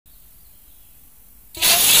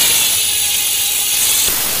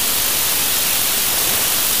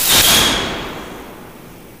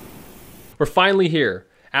We're finally here.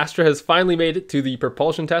 ASTRA has finally made it to the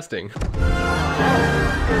propulsion testing.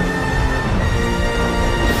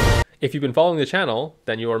 If you've been following the channel,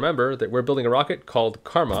 then you'll remember that we're building a rocket called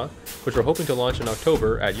Karma, which we're hoping to launch in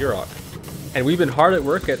October at Euroc. And we've been hard at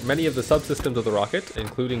work at many of the subsystems of the rocket,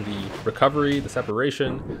 including the recovery, the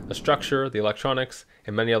separation, the structure, the electronics,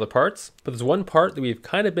 and many other parts. But there's one part that we've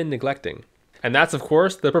kind of been neglecting. And that's, of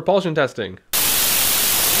course, the propulsion testing.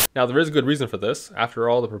 Now, there is a good reason for this. After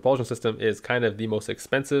all, the propulsion system is kind of the most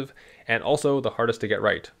expensive and also the hardest to get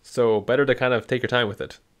right. So better to kind of take your time with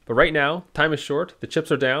it. But right now, time is short, the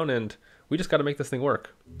chips are down, and we just got to make this thing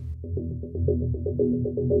work.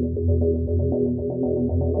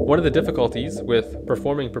 One of the difficulties with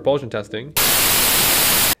performing propulsion testing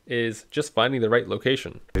is just finding the right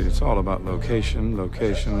location. It's all about location,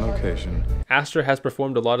 location, location. ASTRA has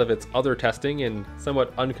performed a lot of its other testing in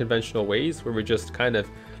somewhat unconventional ways, where we just kind of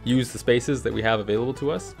use the spaces that we have available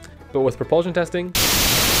to us. But with propulsion testing,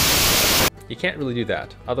 you can't really do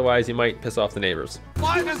that. Otherwise, you might piss off the neighbors.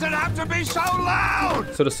 Why does it have to be so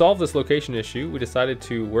loud? So to solve this location issue, we decided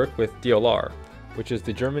to work with DLR, which is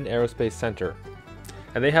the German Aerospace Center.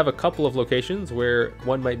 And they have a couple of locations where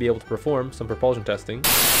one might be able to perform some propulsion testing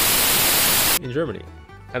in Germany.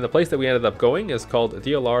 And the place that we ended up going is called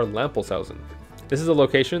DLR Lamplshausen. This is a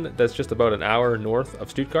location that's just about an hour north of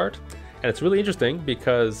Stuttgart. And it's really interesting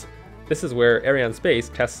because this is where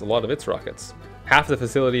Arianespace tests a lot of its rockets. Half the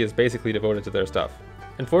facility is basically devoted to their stuff.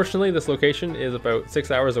 Unfortunately, this location is about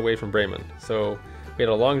 6 hours away from Bremen, so we had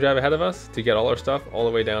a long drive ahead of us to get all our stuff all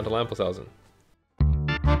the way down to Lamplshausen.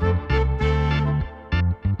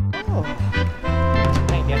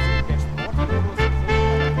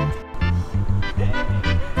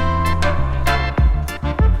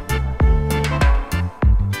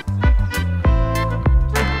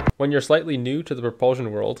 When you're slightly new to the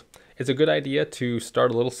propulsion world, it's a good idea to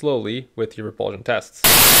start a little slowly with your propulsion tests.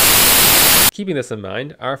 Keeping this in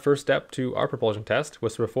mind, our first step to our propulsion test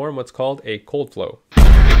was to perform what's called a cold flow.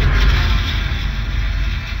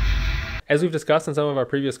 As we've discussed in some of our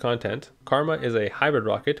previous content, Karma is a hybrid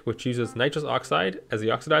rocket which uses nitrous oxide as the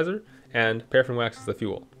oxidizer and paraffin wax as the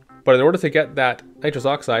fuel. But in order to get that nitrous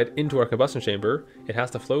oxide into our combustion chamber, it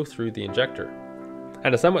has to flow through the injector.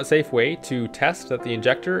 And a somewhat safe way to test that the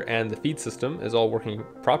injector and the feed system is all working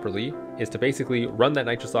properly is to basically run that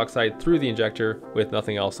nitrous oxide through the injector with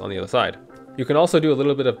nothing else on the other side. You can also do a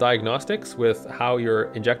little bit of diagnostics with how your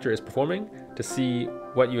injector is performing to see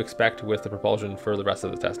what you expect with the propulsion for the rest of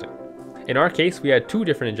the testing. In our case, we had two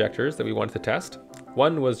different injectors that we wanted to test.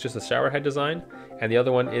 One was just a shower head design, and the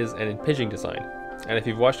other one is an impinging design. And if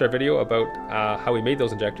you've watched our video about how we made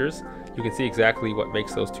those injectors, you can see exactly what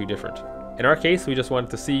makes those two different. In our case, we just wanted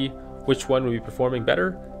to see which one would be performing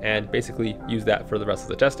better and basically use that for the rest of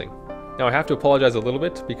the testing. Now I have to apologize a little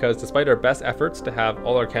bit because despite our best efforts to have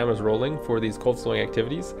all our cameras rolling for these cold flowing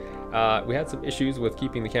activities, we had some issues with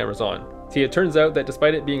keeping the cameras on. See, it turns out that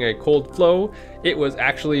despite it being a cold flow, it was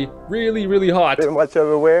actually really, really hot. Pretty much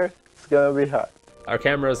everywhere, it's gonna be hot. Our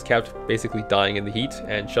cameras kept basically dying in the heat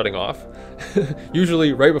and shutting off,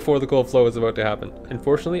 usually right before the cold flow is about to happen.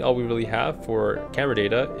 Unfortunately, all we really have for camera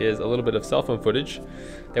data is a little bit of cell phone footage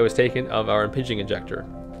that was taken of our impinging injector.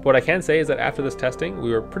 What I can say is that after this testing,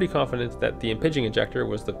 we were pretty confident that the impinging injector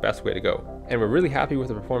was the best way to go. And we're really happy with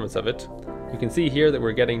the performance of it. You can see here that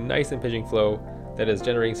we're getting nice impinging flow that is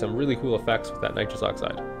generating some really cool effects with that nitrous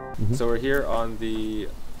oxide. So we're here on the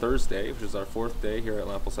Thursday, which is our 4th day here at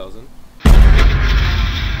Lamplshausen.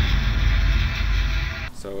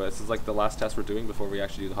 So this is like the last test we're doing before we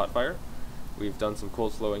actually do the hot fire. We've done some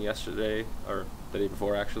cold slowing yesterday, or the day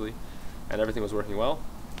before actually, and everything was working well.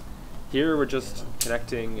 Here we're just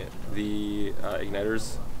connecting the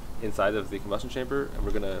igniters inside of the combustion chamber, and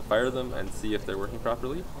we're going to fire them and see if they're working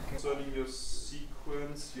properly. Okay. So in your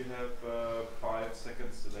sequence you have 5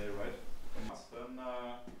 seconds delay, right? Then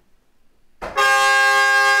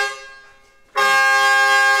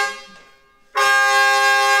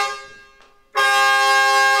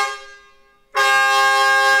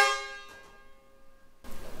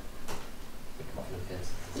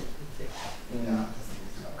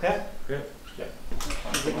Okay. okay. Yeah.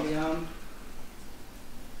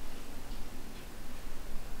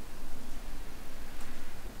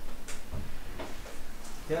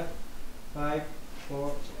 Yeah. 5,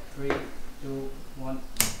 4, 3, 2, 1.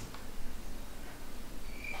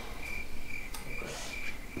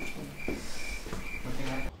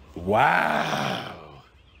 Wow!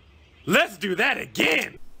 Let's do that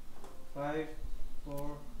again! 5,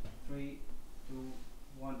 4, 3, 2,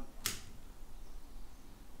 1.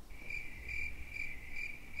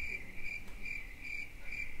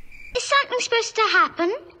 Is something supposed to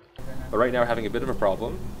happen? But right now we're having a bit of a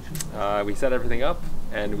problem. We set everything up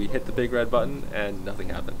and we hit the big red button and nothing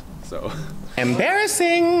happened. So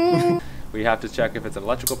embarrassing! we have to check if it's an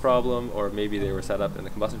electrical problem or maybe they were set up in the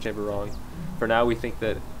combustion chamber wrong. For now we think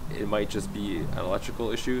that it might just be an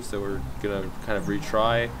electrical issue, so we're gonna kind of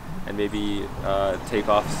retry and maybe take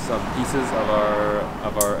off some pieces of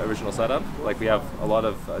our original setup. Like we have a lot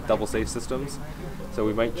of double safe systems, so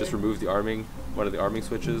we might just remove the arming, one of the arming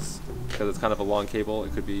switches, because it's kind of a long cable.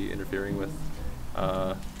 It could be interfering with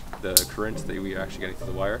the current that we are actually getting through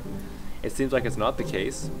the wire. It seems like it's not the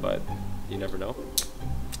case, but you never know.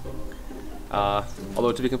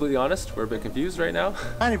 Although to be completely honest, we're a bit confused right now.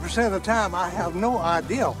 90% of the time I have no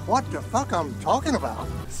idea what the fuck I'm talking about.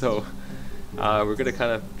 So we're gonna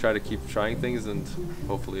kind of try to keep trying things and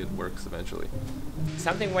hopefully it works eventually.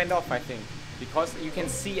 Something went off, I think, because you can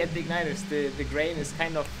see at the igniters the grain is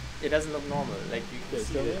kind of, it doesn't look normal. Like you can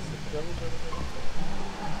see this.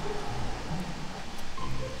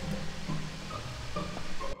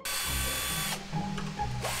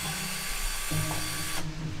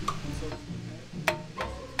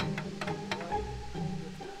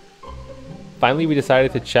 Finally, we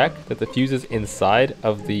decided to check that the fuses inside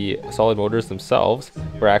of the solid motors themselves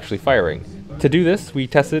were actually firing. To do this, we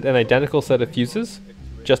tested an identical set of fuses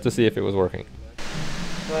just to see if it was working.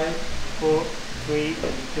 5, 4, 3,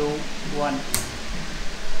 2, 1.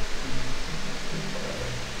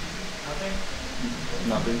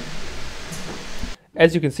 Nothing.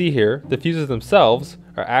 As you can see here, the fuses themselves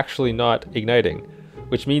are actually not igniting,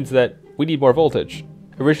 which means that we need more voltage.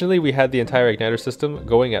 Originally, we had the entire igniter system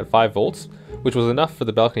going at 5 volts, which was enough for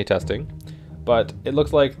the balcony testing, but it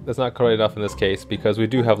looks like that's not quite enough in this case because we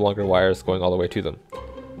do have longer wires going all the way to them.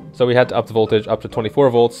 So we had to up the voltage up to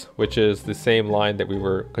 24 volts, which is the same line that we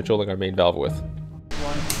were controlling our main valve with.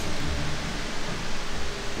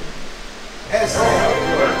 Yes.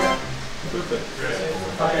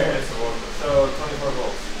 Okay, so 24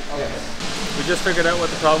 volts. Okay. We just figured out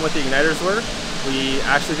what the problem with the igniters were. We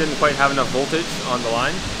actually didn't quite have enough voltage on the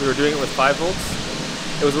line. We were doing it with 5 volts.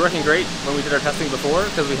 It was working great when we did our testing before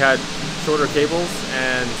because we had shorter cables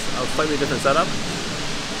and a slightly different setup.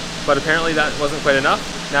 But apparently that wasn't quite enough.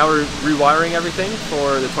 Now we're rewiring everything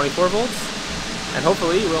for the 24 volts and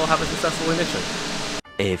hopefully we'll have a successful ignition.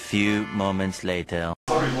 A few moments later.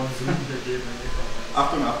 Sorry.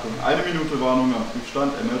 Achtung, Achtung. 1 Minute Warnung am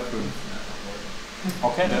Prüfstand ML5.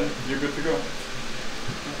 Okay, then you're good to go.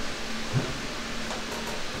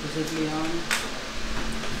 Basically on.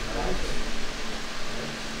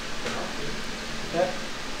 Yep.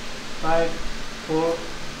 5, 4,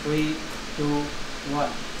 3, 2, 1.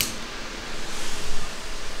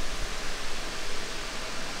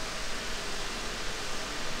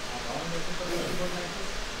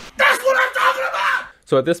 That's what I'm talking about!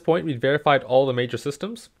 So at this point, we verified all the major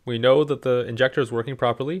systems. We know that the injector is working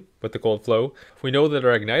properly with the cold flow. We know that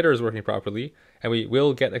our igniter is working properly, and we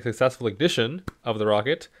will get a successful ignition of the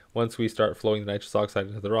rocket once we start flowing the nitrous oxide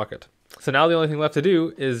into the rocket. So now the only thing left to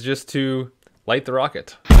do is just to light the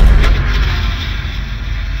rocket.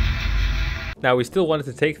 Now we still wanted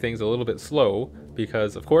to take things a little bit slow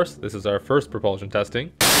because, of course, this is our first propulsion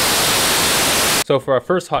testing. So for our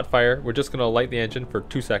first hot fire, we're just going to light the engine for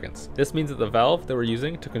 2 seconds. This means that the valve that we're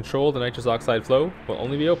using to control the nitrous oxide flow will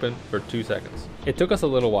only be open for 2 seconds. It took us a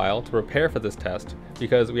little while to prepare for this test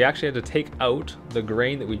because we actually had to take out the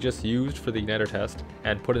grain that we just used for the igniter test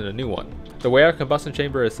and put in a new one. The way our combustion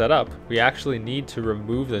chamber is set up, we actually need to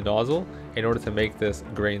remove the nozzle in order to make this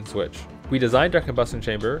grain switch. We designed our combustion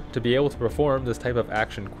chamber to be able to perform this type of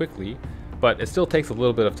action quickly, but it still takes a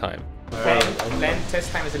little bit of time. Okay, land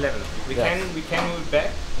test time is 11. We can move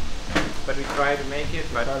back, but we try to make it.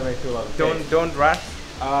 But don't rush.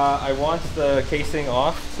 I want the casing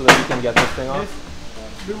off so that we can get this thing off.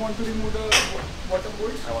 Do you want to remove the bottom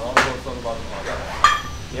bolts? I want all the bolts on the bottom off.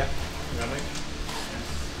 Yeah.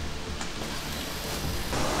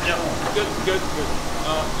 Yeah, good.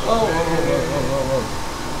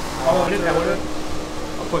 Hold it.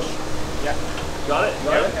 I'll push. Yeah. Got it?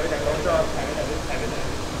 Have it. I have it.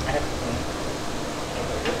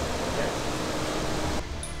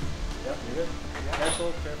 Yeah, you're good. Yeah.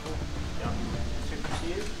 Careful. Yeah. Check the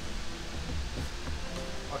seal.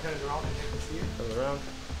 I'll turn it around and check the seal. Turn it around.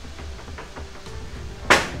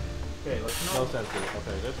 Okay, let's no sensor.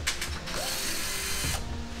 Okay, good.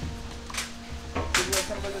 Did you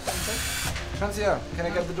assemble the sensor? Can I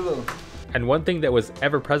get the dual? And one thing that was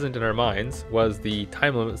ever present in our minds was the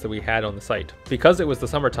time limits that we had on the site. Because it was the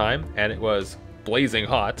summertime and it was blazing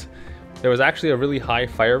hot, there was actually a really high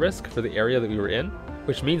fire risk for the area that we were in,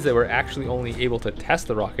 which means that we're actually only able to test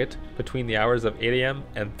the rocket between the hours of 8 AM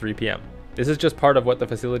and 3 PM. This is just part of what the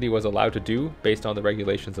facility was allowed to do based on the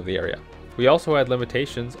regulations of the area. We also had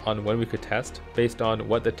limitations on when we could test based on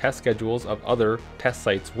what the test schedules of other test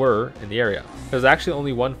sites were in the area. There's actually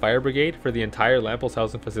only one fire brigade for the entire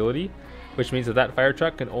Lampleshausen facility, which means that that fire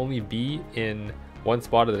truck can only be in one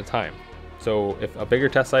spot at a time. So if a bigger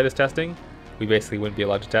test site is testing, we basically wouldn't be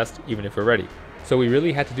allowed to test even if we're ready. So we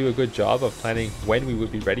really had to do a good job of planning when we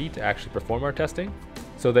would be ready to actually perform our testing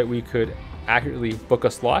so that we could accurately book a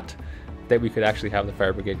slot that we could actually have the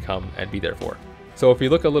fire brigade come and be there for. So if you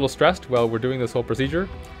look a little stressed while we're doing this whole procedure,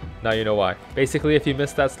 now you know why. Basically, if you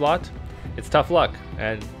miss that slot, it's tough luck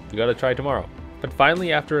and you gotta try tomorrow. But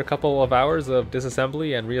finally, after a couple of hours of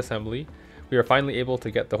disassembly and reassembly, we are finally able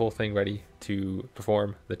to get the whole thing ready to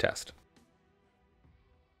perform the test.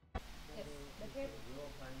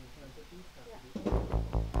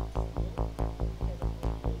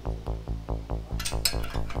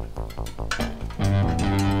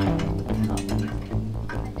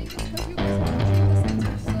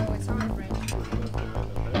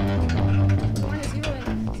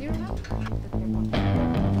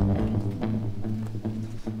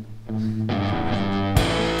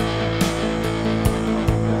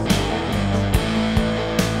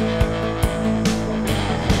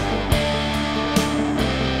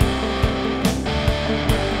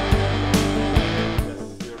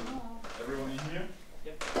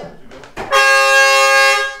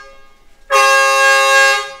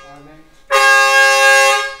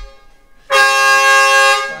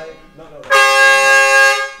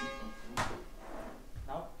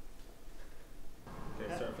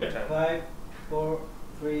 Five, four,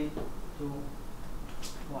 three, two,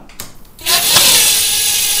 one.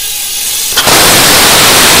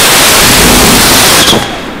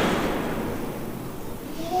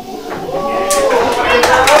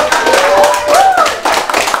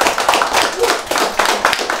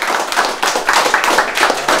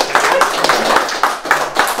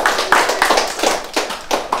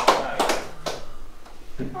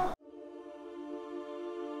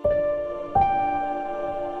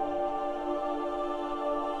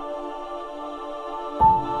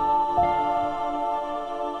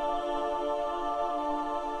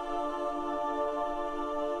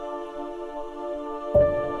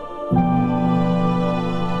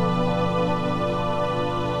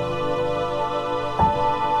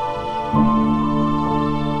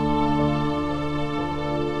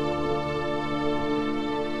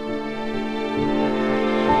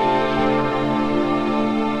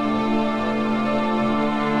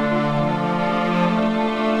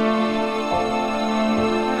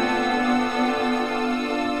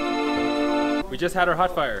 We just had our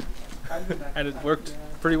hot fire and it worked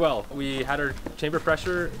pretty well. We had our chamber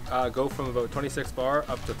pressure go from about 26 bar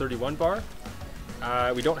up to 31 bar.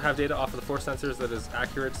 We don't have data off of the force sensors that is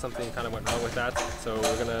accurate. Something kind of went wrong with that, so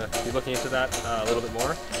we're gonna be looking into that a little bit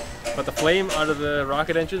more. But the flame out of the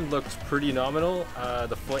rocket engine looked pretty nominal.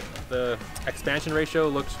 The expansion ratio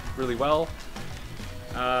looked really well.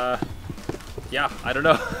 Yeah, I don't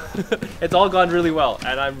know. It's all gone really well,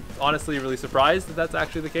 and I'm honestly really surprised that that's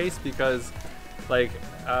actually the case because, like,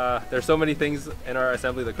 there's so many things in our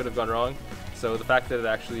assembly that could have gone wrong. So the fact that it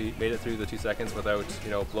actually made it through the 2 seconds without,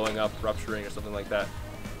 you know, blowing up, rupturing, or something like that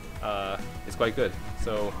is quite good.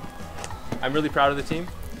 So I'm really proud of the team.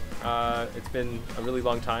 It's been a really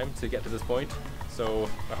long time to get to this point. So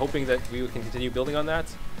I'm hoping that we can continue building on that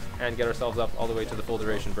and get ourselves up all the way to the full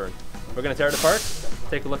duration burn. We're going to tear it apart,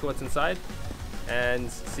 take a look at what's inside,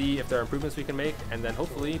 and see if there are improvements we can make, and then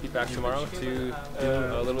hopefully be back tomorrow to do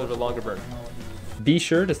a little bit of a longer burn. Be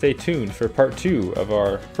sure to stay tuned for part 2 of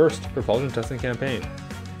our first propulsion testing campaign.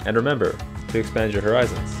 And remember to expand your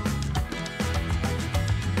horizons.